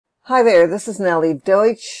Hi there, this is Nellie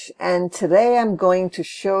Deutsch, and today I'm going to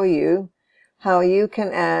show you how you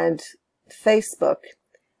can add Facebook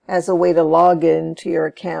as a way to log in to your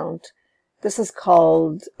account. This is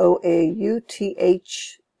called OAuth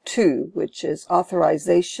 2, which is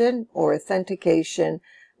authorization or authentication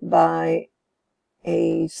by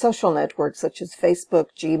a social network such as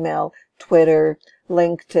Facebook, Gmail, Twitter,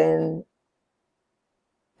 LinkedIn,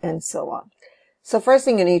 and so on. So first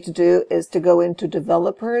thing you need to do is to go into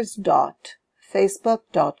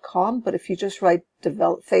developers.facebook.com. But if you just write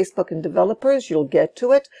Facebook and developers, you'll get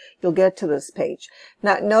to it. You'll get to this page.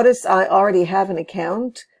 Now notice I already have an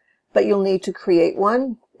account, but you'll need to create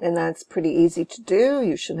one. And that's pretty easy to do.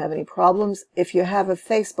 You shouldn't have any problems. If you have a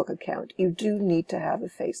Facebook account, you do need to have a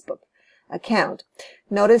Facebook account.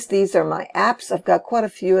 Notice these are my apps. I've got quite a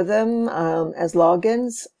few of them as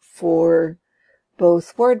logins for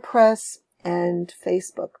both WordPress and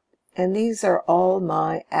Facebook. And these are all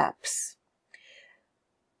my apps.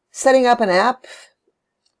 Setting up an app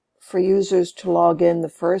for users to log in the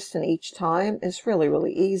first and each time is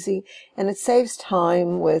really easy, and it saves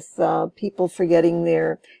time with people forgetting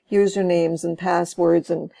their usernames and passwords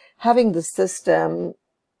and having the system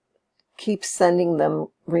keep sending them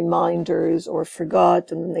reminders or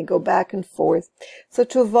forgot, and then they go back and forth. So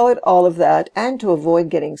to avoid all of that and to avoid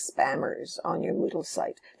getting spammers on your Moodle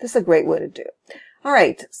site, this is a great way to do it. All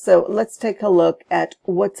right, so let's take a look at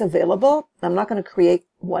what's available. I'm not going to create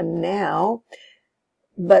one now,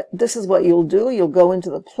 but this is what you'll do. You'll go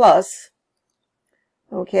into the plus,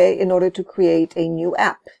 okay, in order to create a new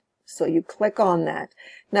app. So you click on that.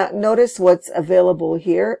 Now notice what's available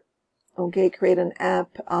here. Okay, create an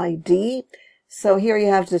app ID. So here you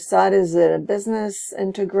have to decide, is it a business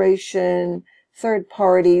integration, third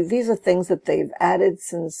party? These are things that they've added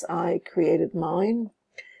since I created mine.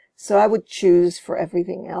 So I would choose for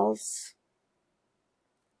everything else.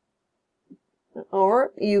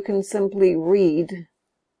 Or you can simply read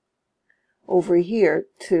over here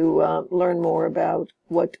to learn more about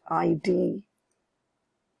what ID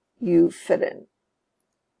you fit in.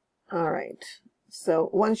 All right. So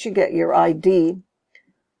once you get your ID,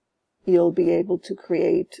 you'll be able to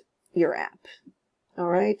create your app. All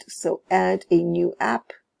right, so add a new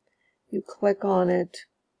app. You click on it.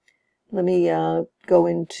 Let me go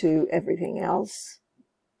into everything else.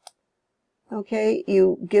 Okay,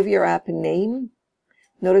 you give your app a name.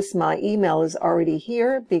 Notice my email is already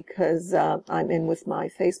here because I'm in with my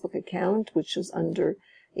Facebook account, which is under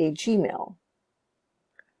a Gmail.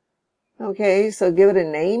 Okay, so give it a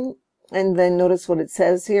name. And then notice what it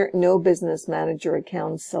says here, no business manager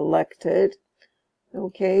account selected.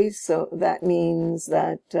 Okay, so that means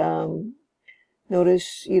that,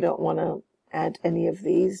 notice you don't want to add any of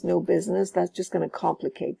these, no business. That's just going to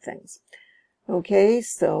complicate things. Okay,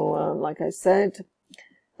 so like I said,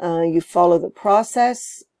 you follow the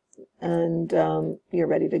process and you're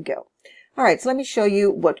ready to go. All right, so let me show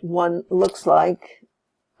you what one looks like.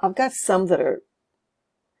 I've got some that are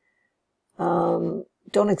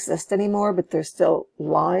don't exist anymore, but they're still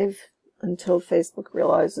live until Facebook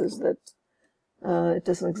realizes that it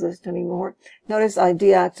doesn't exist anymore. Notice I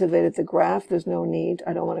deactivated the graph. There's no need.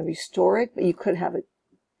 I don't want to restore it, but you could have it.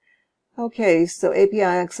 Okay, so API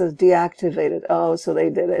access deactivated. Oh, so they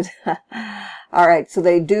did it. All right, so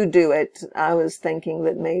they do it. I was thinking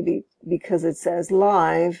that maybe because it says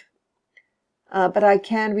live, but I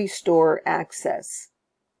can restore access.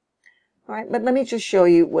 All right, but let me just show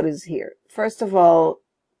you what is here. First of all,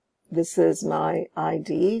 this is my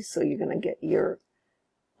ID, so you're going to get your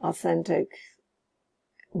authentic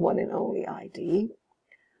one and only ID.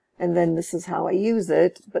 And then this is how I use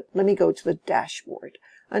it, but let me go to the dashboard.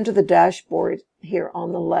 Under the dashboard here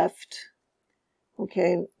on the left,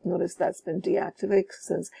 okay, notice that's been deactivated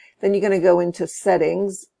since. Then you're going to go into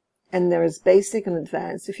settings, and there's basic and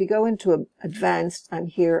advanced. If you go into advanced, I'm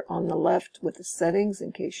here on the left with the settings,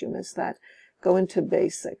 in case you missed that. Go into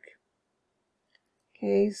basic.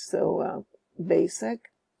 Okay, so basic.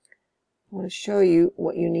 I want to show you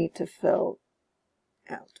what you need to fill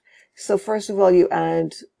out. So first of all, you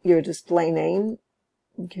add your display name.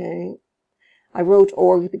 Okay, I wrote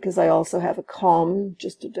org because I also have a com,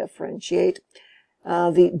 just to differentiate.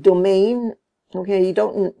 The domain. Okay, you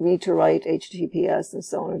don't need to write HTTPS and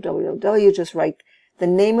so on or www. You just write the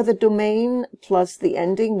name of the domain plus the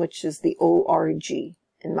ending, which is the org.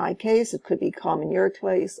 In my case, it could be com in your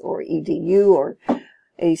case, or edu, or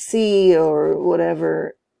AC, or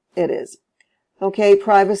whatever it is. Okay,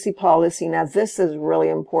 privacy policy. Now, this is really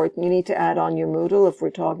important. You need to add on your Moodle. If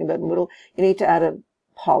we're talking about Moodle, you need to add a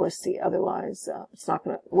policy. Otherwise, it's not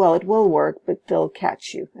going to, well, it will work, but they'll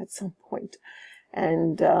catch you at some point.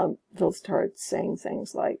 And they'll start saying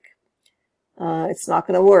things like, It's not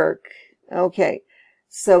going to work. Okay.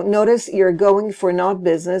 So notice you're going for not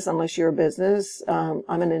business unless you're a business. I'm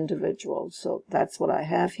an individual, so that's what I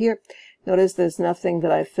have here. Notice there's nothing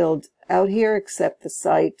that I filled out here except the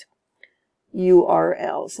site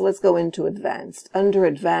URL. So let's go into advanced. Under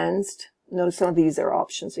advanced, notice some of these are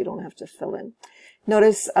options, so you don't have to fill in.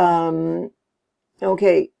 Notice,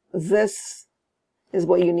 okay, this is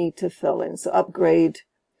what you need to fill in. So upgrade.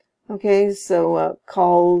 Okay, so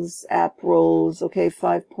calls, app roles. Okay,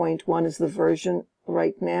 5.1 is the version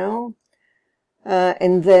right now.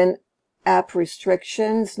 And then app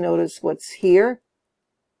restrictions. Notice what's here.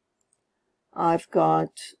 I've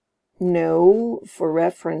got no for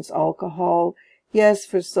reference alcohol. Yes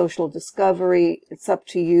for social discovery. It's up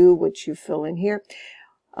to you what you fill in here.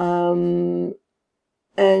 And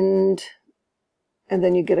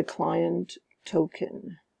then you get a client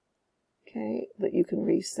token. Okay, that you can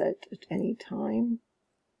reset at any time.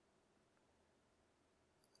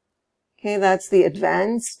 Okay, that's the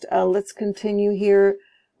advanced. Let's continue here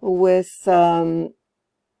with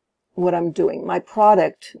what I'm doing. My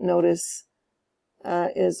product, notice,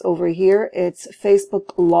 is over here. It's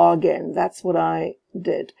Facebook login. That's what I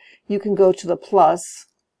did. You can go to the plus,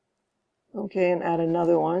 okay, and add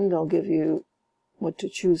another one. They'll give you what to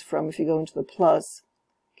choose from if you go into the plus.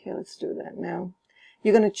 Okay, let's do that now.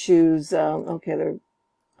 You're going to choose, okay,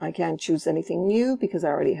 I can't choose anything new because I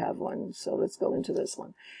already have one. So let's go into this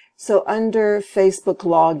one. So under Facebook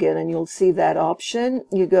login, and you'll see that option,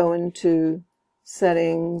 you go into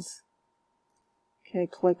settings. Okay,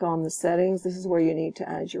 click on the settings. This is where you need to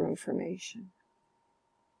add your information.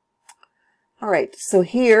 All right, so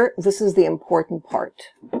here, this is the important part,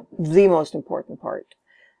 the most important part.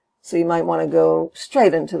 So you might want to go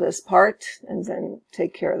straight into this part and then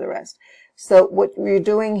take care of the rest. So what you're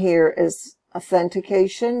doing here is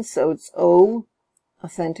authentication. So it's O,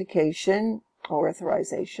 authentication, or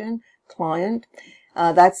authorization, client.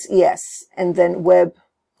 That's yes. And then web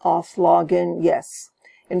auth login, yes.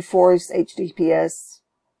 Enforced HTTPS,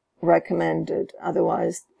 recommended.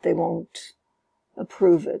 Otherwise, they won't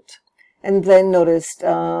approve it. And then notice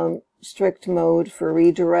strict mode for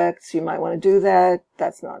redirects. You might want to do that.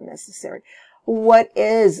 That's not necessary. What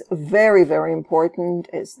is very, very important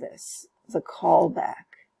is this, the callback.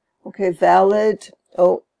 Okay, valid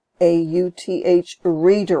OAuth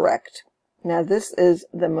redirect. Now, this is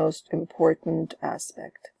the most important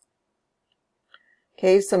aspect.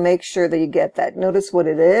 Okay, so make sure that you get that. Notice what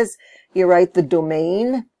it is. You write the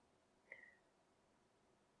domain,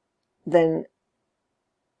 then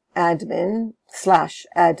admin slash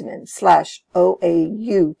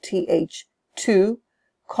OAuth2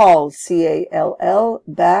 call CALL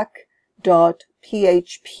back dot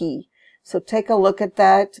PHP. So take a look at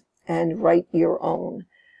that and write your own.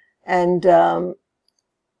 And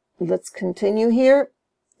let's continue here.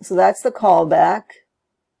 So that's the callback.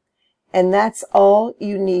 And that's all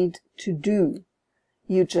you need to do.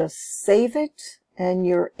 You just save it and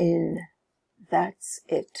you're in. That's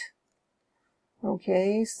it.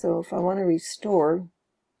 Okay, so if I want to restore,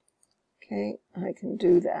 okay, I can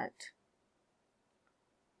do that.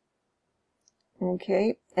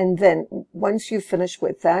 Okay, and then once you finish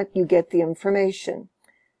with that, you get the information.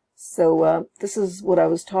 So this is what I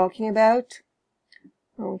was talking about.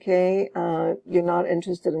 Okay, you're not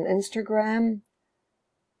interested in Instagram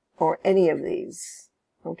or any of these.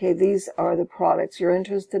 Okay, these are the products. You're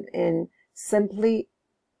interested in simply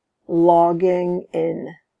logging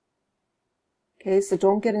in. Okay, so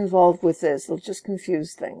don't get involved with this. It'll just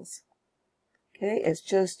confuse things. Okay, it's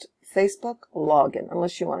just Facebook login,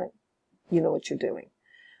 unless you want it, you know what you're doing.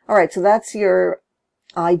 All right, so that's your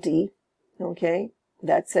ID. Okay,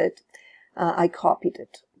 that's it. I copied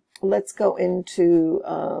it. Let's go into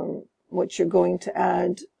what you're going to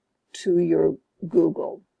add to your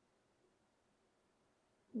Google.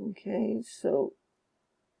 Okay, so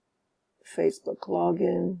Facebook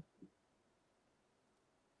login.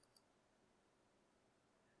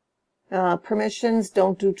 Permissions,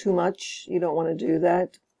 don't do too much. You don't want to do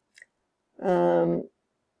that.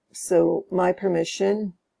 So my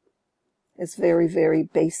permission is very, very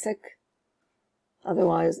basic.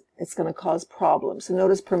 Otherwise, it's going to cause problems. So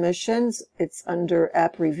notice permissions, it's under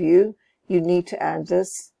app review. You need to add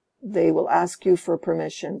this. They will ask you for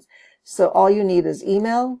permissions. So all you need is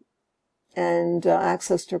email and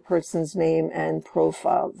access to a person's name and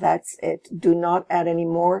profile. That's it. Do not add any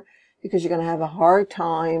more because you're going to have a hard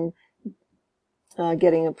time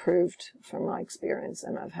getting approved from my experience.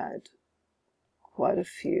 And I've had quite a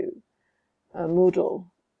few Moodle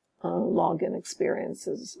login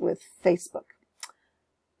experiences with Facebook.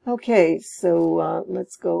 Okay, so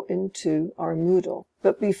let's go into our Moodle.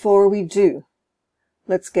 But before we do,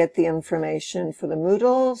 let's get the information for the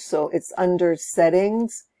Moodle. So it's under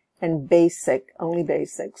settings and basic, only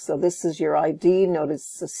basic. So this is your ID. Notice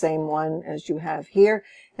it's the same one as you have here.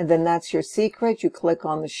 And then that's your secret. You click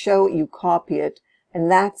on the show, you copy it,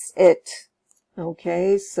 and that's it.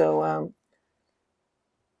 Okay, so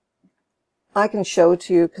I can show it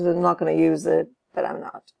to you because I'm not going to use it, but I'm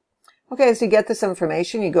not. Okay, so you get this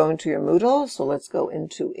information, you go into your Moodle. So let's go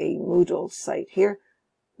into a Moodle site here.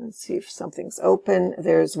 Let's see if something's open.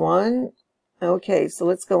 There's one. Okay, so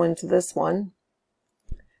let's go into this one.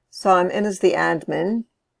 So I'm in as the admin,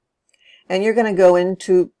 and you're going to go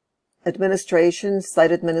into administration,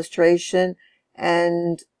 site administration,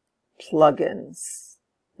 and plugins.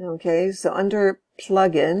 Okay, so under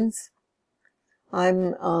plugins,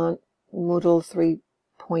 I'm on Moodle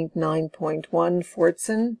 3.9.1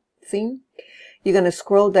 Fortson theme. You're going to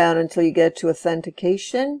scroll down until you get to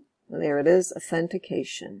authentication. There it is,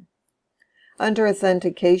 authentication. Under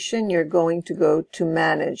authentication, you're going to go to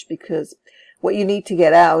manage, because what you need to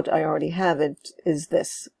get out, I already have it, is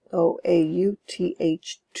this.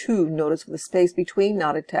 OAuth2. Notice with a space between,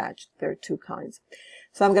 not attached. There are two kinds.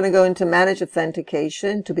 So I'm going to go into manage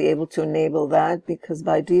authentication to be able to enable that, because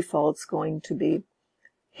by default it's going to be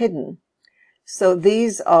hidden. So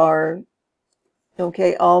these are,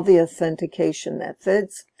 okay, all the authentication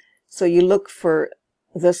methods. So you look for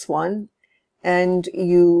this one and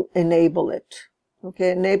you enable it.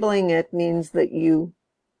 Okay, enabling it means that you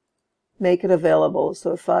make it available.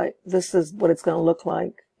 So if this is what it's going to look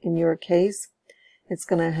like in your case. It's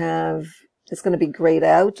going to be grayed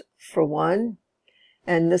out for one,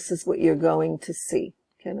 and this is what you're going to see.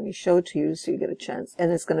 Okay, let me show it to you so you get a chance.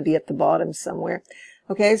 And it's going to be at the bottom somewhere.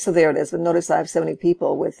 Okay, so there it is. But notice I have 70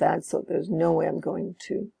 people with that, so there's no way I'm going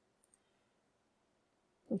to.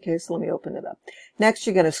 Okay, so let me open it up. Next,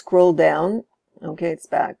 you're going to scroll down. Okay, it's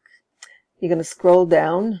back. You're going to scroll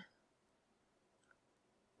down.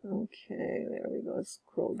 Okay, there we go. Let's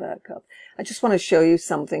scroll back up. I just want to show you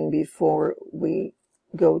something before we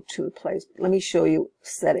go to the place. Let me show you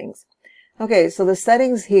settings. Okay, so the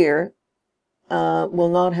settings here will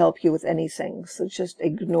not help you with anything. So just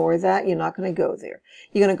ignore that. You're not going to go there.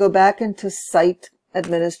 You're going to go back into site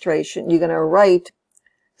administration. You're going to write.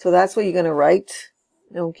 So that's what you're going to write.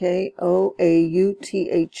 Okay,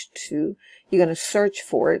 OAuth2. You're going to search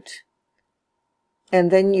for it. And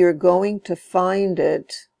then you're going to find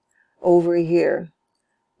it over here.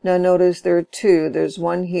 Now notice there are two. There's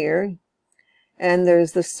one here, and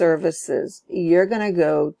there's the services. You're going to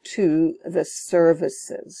go to the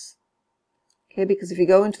services. Okay, because if you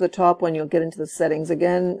go into the top one, you'll get into the settings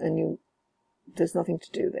again, and there's nothing to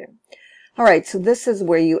do there. All right, so this is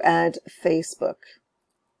where you add Facebook.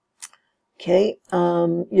 Okay,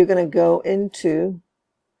 you're going to go into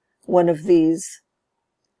one of these.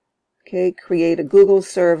 Okay, create a Google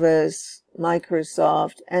service,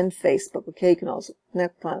 Microsoft, and Facebook. Okay, you can also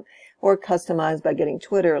connect or customize by getting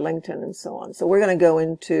Twitter, LinkedIn, and so on. So we're going to go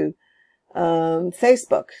into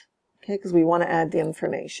Facebook, okay, because we want to add the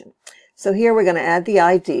information. So here we're going to add the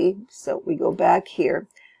ID. So we go back here,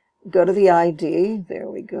 go to the ID. There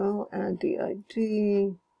we go. Add the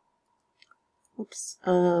ID. Oops.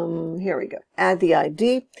 Here we go. Add the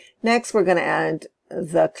ID. Next, we're going to add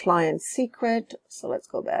the client secret. So let's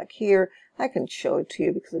go back here. I can show it to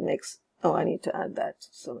you because it makes, oh, I need to add that.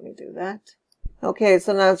 So let me do that. Okay,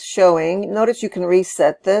 so now it's showing. Notice you can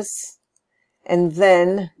reset this. And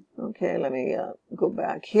then, okay, let me go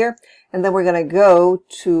back here. And then we're going to go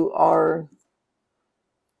to our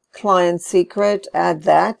client secret, add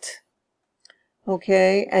that.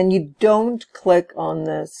 Okay, and you don't click on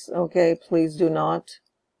this. Okay, please do not.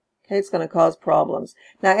 Okay, it's going to cause problems.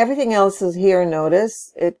 Now, everything else is here.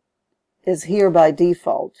 Notice it is here by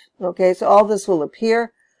default. Okay, so all this will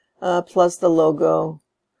appear, plus the logo.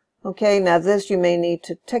 Okay, now this you may need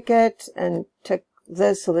to tick it and tick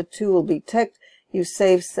this, so the two will be ticked. You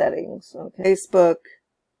save settings. Okay, Facebook,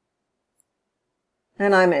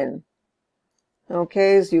 and I'm in.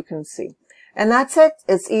 Okay, as you can see. And that's it.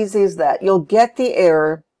 It's easy as that. You'll get the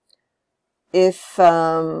error if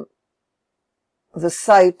the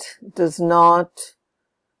site does not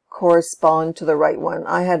correspond to the right one.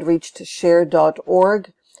 I had reached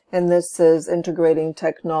share.org, and this is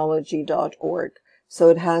integratingtechnology.org. So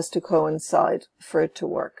it has to coincide for it to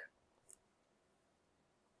work.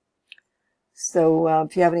 So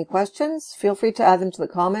if you have any questions, feel free to add them to the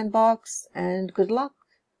comment box, and good luck.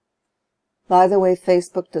 By the way,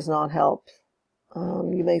 Facebook does not help.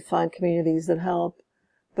 You may find communities that help,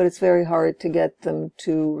 but it's very hard to get them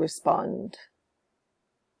to respond.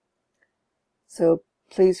 So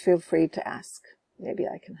please feel free to ask. Maybe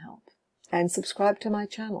I can help. And subscribe to my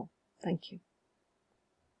channel. Thank you.